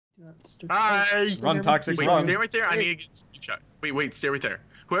Hi. Run, Toxic, Wait, run. stay right there. I need to get a screenshot. Wait, stay right there.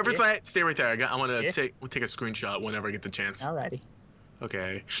 Whoever's like, stay right there. I want to take a screenshot whenever I get the chance. Alrighty.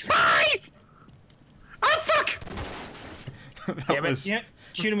 Okay. Bye! Oh fuck! That was... Yeah,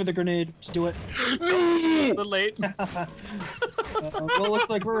 shoot him with a grenade. Just do it. A little late. Well, looks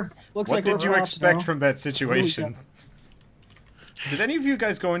like we're. What did you expect from that situation? Did any of you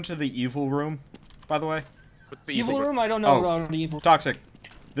guys go into the evil room, by the way? What's the Evil room? I don't know about the evil. Toxic.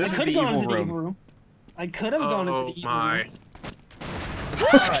 This is the evil room. I could have gone into the evil room.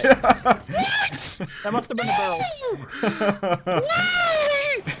 That must have been the barrels.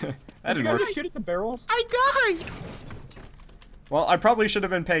 That didn't Did you work. guys shoot at the barrels? I died! Well, I probably should have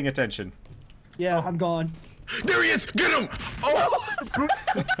been paying attention. Yeah, I'm gone. There he is! Get him! Oh!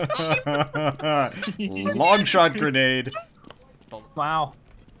 Long shot grenade. Wow.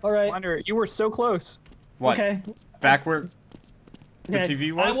 All right. Wander, you were so close. What? Okay. Back where the Okay.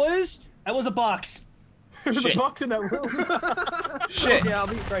 TV was? I was a box. There was Shit. a box in that room. Shit. Yeah, I'll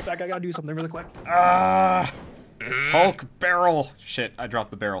be right back. I gotta do something really quick. Hulk barrel. Shit, I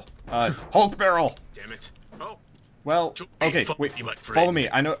dropped the barrel. Hulk barrel. Damn it. Oh. Well, okay, wait. Follow me.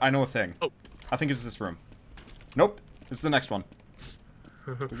 I know a thing. Oh. I think it's this room. Nope. It's the next one.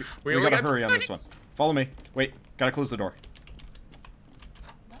 We only gotta got hurry 2 on this seconds. one. Follow me. Wait, gotta close the door.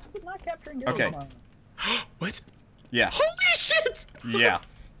 Not capturing your Okay. What? Yeah. Holy shit! Yeah.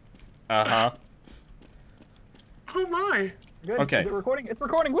 Uh-huh. Oh my. Good. Okay. Is it recording? It's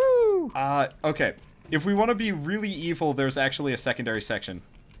recording. Woo! Okay. If we want to be really evil, there's actually a secondary section.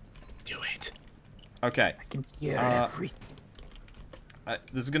 Do it. Okay. I can hear everything.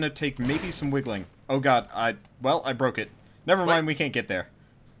 This is gonna take maybe some wiggling. Oh god, well, I broke it. Never mind, we can't get there.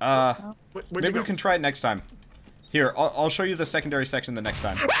 Where'd Maybe you go? we can try it next time. Here, I'll show you the secondary section the next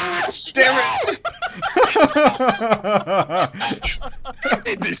time. Damn it!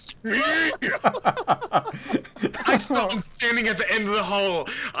 This I saw him standing at the end of the hole.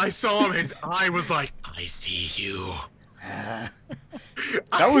 I saw him. His eye was like, I see you.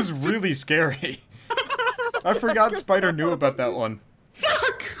 That was really scary. I forgot Spider knew about that one.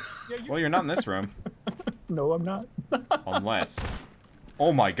 Fuck! Well, you're not in this room. No, I'm not. Unless.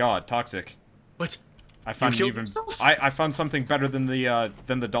 Oh my god, Toxic. What? I found killed even. yourself? I found something better than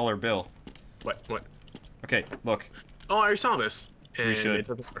the dollar bill. What? Okay, look. Oh, I already saw this. And should. It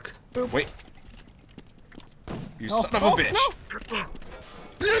doesn't work. Wait. You son of a bitch. No.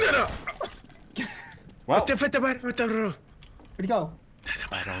 Well, Where'd he go?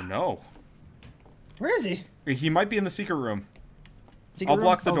 I don't know. Where is he? He might be in the secret room. Secret I'll room?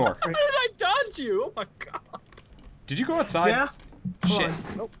 block the door. How did I dodge you? Oh my god. Did you go outside? Yeah. Shit.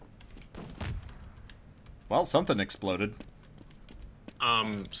 Nope. Well, something exploded.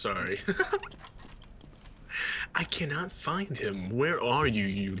 Sorry. I cannot find him. Where are you,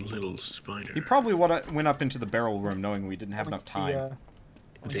 you little spider? He probably went up into the barrel room knowing we didn't have enough time.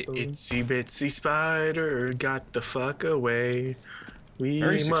 The itsy bitsy spider got the fuck away. We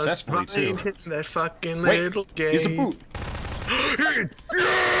Very must successfully, too. find that fucking Wait, little gay. he's a boot.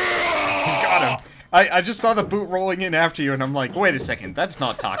 Got him. I just saw the boot rolling in after you, and I'm like, wait a second, that's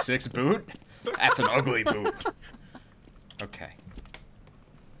not Toxic's boot. That's an ugly boot. Okay.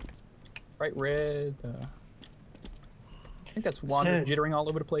 Bright red. I think that's Wander 10, jittering all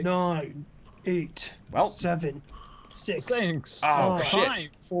over the place. 9, 8, Well. 7, 6, Thanks. Oh, five,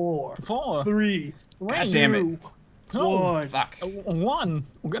 shit. 4, 4, 3, God damn it. 2, 1. Fuck. 1.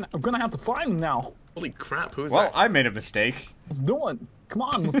 I'm gonna have to find him now. Holy crap, who is Well, that? I made a mistake. Let's do it. Come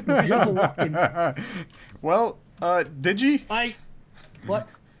on. Let's go. Well, did you? What?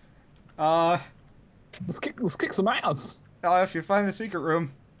 Let's kick some ass. If you find the secret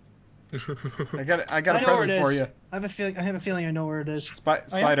room, I got a I know where present it for is. you. I have a feeling I know where it is.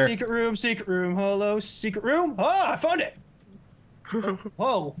 Spider. Secret room, secret room. Hello, secret room. Oh, I found it.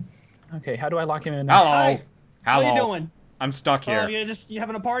 Whoa. Okay, how do I lock him in? Hello. Hi. Hello. How you doing? I'm stuck Oh, here. you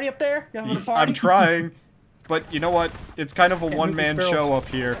having a party up there? You having a party? I'm trying, but you know what? It's kind of a one-man move these show barrels. up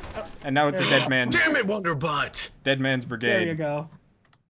here, and now it's a dead man's Damn it, Wanderbot! dead man's brigade. There you go.